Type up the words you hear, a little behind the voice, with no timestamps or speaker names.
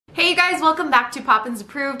guys, welcome back to Poppins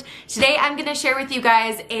Approved. Today I'm going to share with you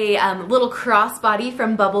guys a little crossbody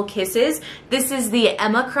from Bubble Kisses. This is the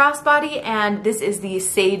Emma crossbody and this is the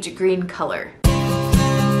sage green color.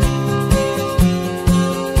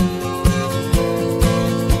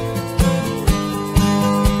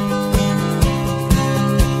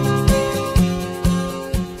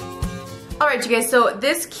 Alright you guys, so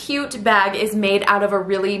this cute bag is made out of a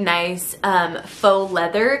really nice faux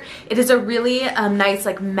leather. It is a really nice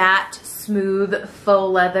like matte, smooth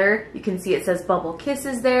faux leather. You can see it says Bubble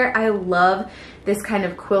Kisses there. I love this kind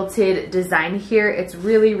of quilted design here. It's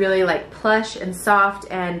really like plush and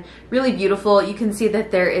soft and really beautiful. You can see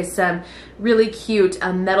that there is some really cute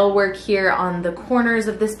metal work here on the corners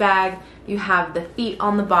of this bag. You have the feet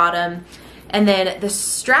on the bottom. And then the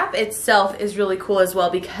strap itself is really cool as well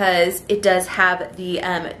because it does have the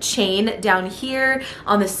chain down here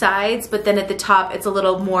on the sides, but then at the top it's a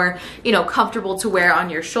little more, you know, comfortable to wear on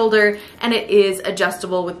your shoulder, and it is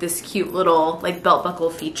adjustable with this cute little like belt buckle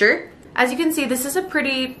feature. As you can see, this is a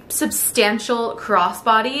pretty substantial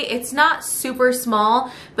crossbody. It's not super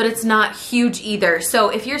small, but it's not huge either. So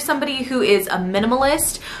if you're somebody who is a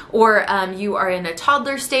minimalist or you are in a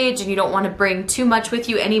toddler stage and you don't want to bring too much with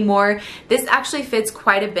you anymore, this actually fits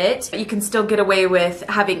quite a bit. You can still get away with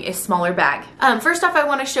having a smaller bag. First off, I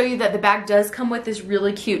want to show you that the bag does come with this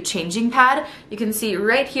really cute changing pad. You can see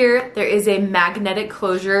right here, there is a magnetic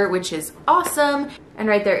closure, which is awesome. And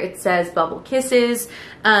right there it says Bubble Kisses.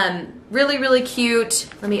 Really cute.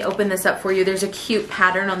 Let me open this up for you. There's a cute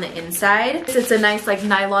pattern on the inside. It's a nice like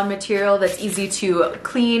nylon material that's easy to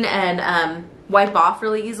clean and wipe off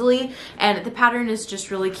really easily. And the pattern is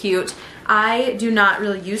just really cute. I do not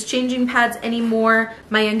really use changing pads anymore.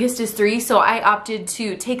 My youngest is 3, so I opted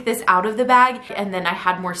to take this out of the bag and then I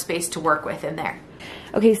had more space to work with in there.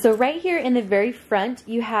 Okay, so right here in the very front,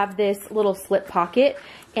 you have this little slip pocket,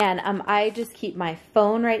 and I just keep my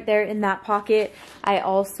phone right there in that pocket. I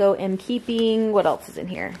also am keeping, what else is in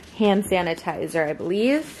here? Hand sanitizer, I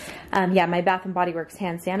believe. Yeah, my Bath & Body Works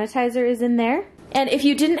hand sanitizer is in there. And if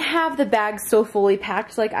you didn't have the bag so fully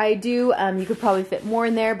packed like I do, you could probably fit more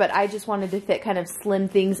in there, but I just wanted to fit kind of slim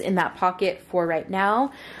things in that pocket for right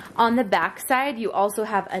now. On the back side, you also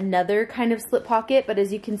have another kind of slip pocket, but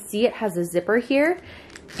as you can see, it has a zipper here.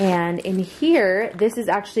 And in here, this is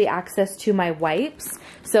actually access to my wipes.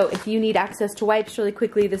 So if you need access to wipes really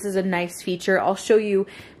quickly, this is a nice feature. I'll show you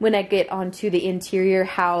when I get onto the interior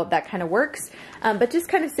how that kind of works. But just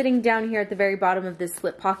kind of sitting down here at the very bottom of this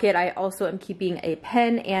slip pocket, I also am keeping a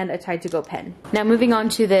pen and a Tide to Go pen. Now moving on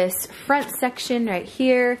to this front section right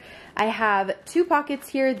here, I have 2 pockets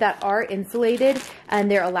here that are insulated and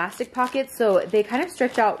they're elastic pockets, so they kind of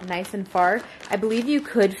stretch out nice and far. I believe you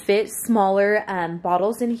could fit smaller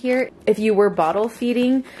bottles in here if you were bottle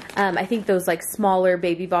feeding. I think those like smaller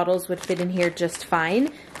baby bottles would fit in here just fine.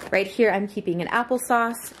 Right here I'm keeping an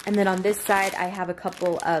applesauce, and then on this side I have a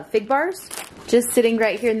couple of fig bars. Just sitting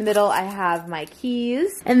right here in the middle I have my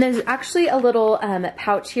keys, and there's actually a little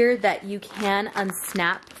pouch here that you can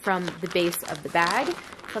unsnap from the base of the bag.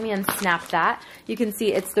 Let me unsnap that. You can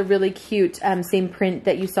see it's the really cute same print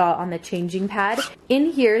that you saw on the changing pad. In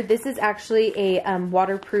here, this is actually a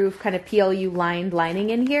waterproof kind of PLU lined lining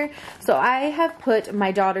in here. So I have put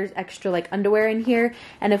my daughter's extra like underwear in here,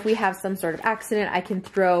 and if we have some sort of accident, I can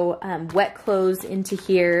throw wet clothes into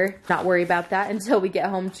here, not worry about that until we get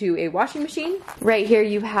home to a washing machine. Right here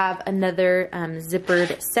you have another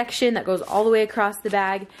zippered section that goes all the way across the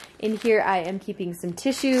bag. In here I am keeping some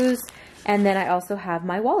tissues, and then I also have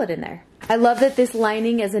my wallet in there. I love that this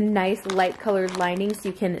lining is a nice light colored lining so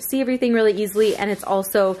you can see everything really easily, and it's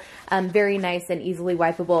also very nice and easily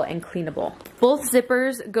wipeable and cleanable. Both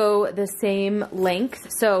zippers go the same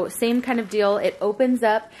length, so same kind of deal. It opens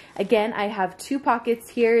up. Again, I have 2 pockets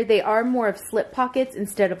here. They are more of slip pockets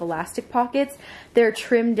instead of elastic pockets. They're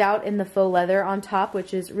trimmed out in the faux leather on top,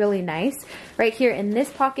 which is really nice. Right here in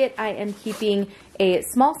this pocket, I am keeping a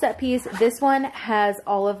small set piece. This one has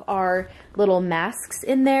all of our little masks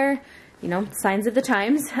in there. You know, signs of the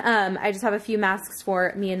times. I just have a few masks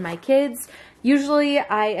for me and my kids. Usually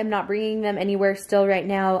I am not bringing them anywhere still right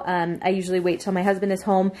now. I usually wait till my husband is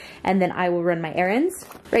home and then I will run my errands.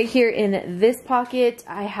 Right here in this pocket,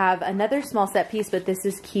 I have another small set piece, but this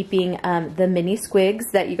is keeping the mini squigs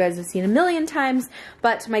that you guys have seen a million times,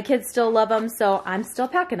 but my kids still love them, so I'm still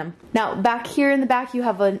packing them. Now back here in the back, you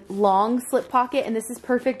have a long slip pocket, and this is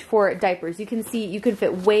perfect for diapers. You can see you can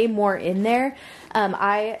fit way more in there.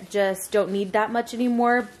 I just don't need that much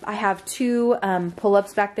anymore. I have two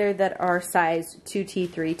pull-ups back there that are size 2T,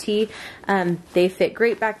 3T. They fit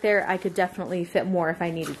great back there. I could definitely fit more if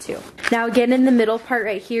I needed to. Now again, in the middle part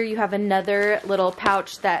right here, you have another little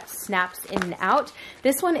pouch that snaps in and out.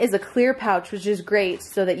 This one is a clear pouch, which is great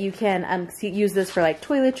so that you can use this for like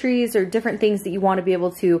toiletries or different things that you want to be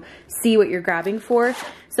able to see what you're grabbing for.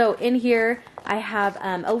 So in here, I have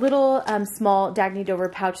a little small Dagny Dover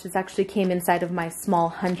pouch that actually came inside of my small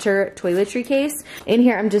Hunter toiletry case. In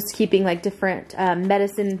here, I'm just keeping like different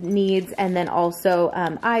medicine needs, and then also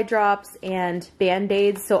eye drops and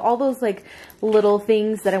Band-Aids. So all those like little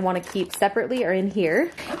things that I want to keep separately are in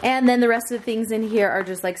here. And then the rest of the things in here are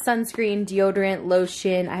just like sunscreen, deodorant,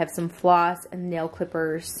 lotion. I have some floss and nail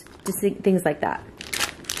clippers, just things like that.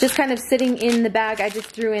 Just kind of sitting in the bag, I just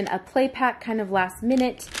threw in a play pack kind of last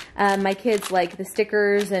minute. My kids like the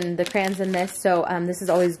stickers and the crayons in this, so this is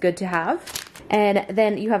always good to have. And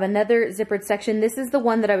then you have another zippered section. This is the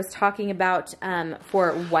one that I was talking about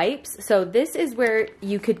for wipes. So this is where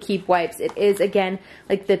you could keep wipes. It is, again,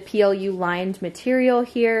 like the PLU lined material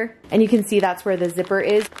here. And you can see that's where the zipper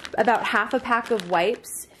is. About half a pack of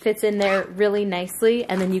wipes fits in there really nicely,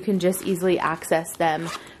 and then you can just easily access them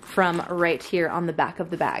from right here on the back of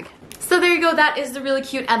the bag. So there you go, that is the really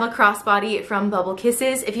cute Emma crossbody from Bubble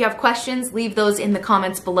Kisses. If you have questions, leave those in the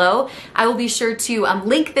comments below. I will be sure to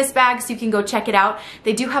link this bag so you can go check it out.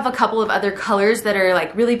 They do have a couple of other colors that are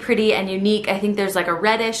like really pretty and unique. I think there's like a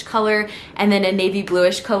reddish color and then a navy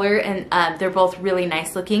bluish color, and they're both really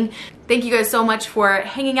nice looking. Thank you guys so much for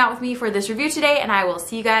hanging out with me for this review today, and I will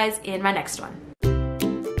see you guys in my next one.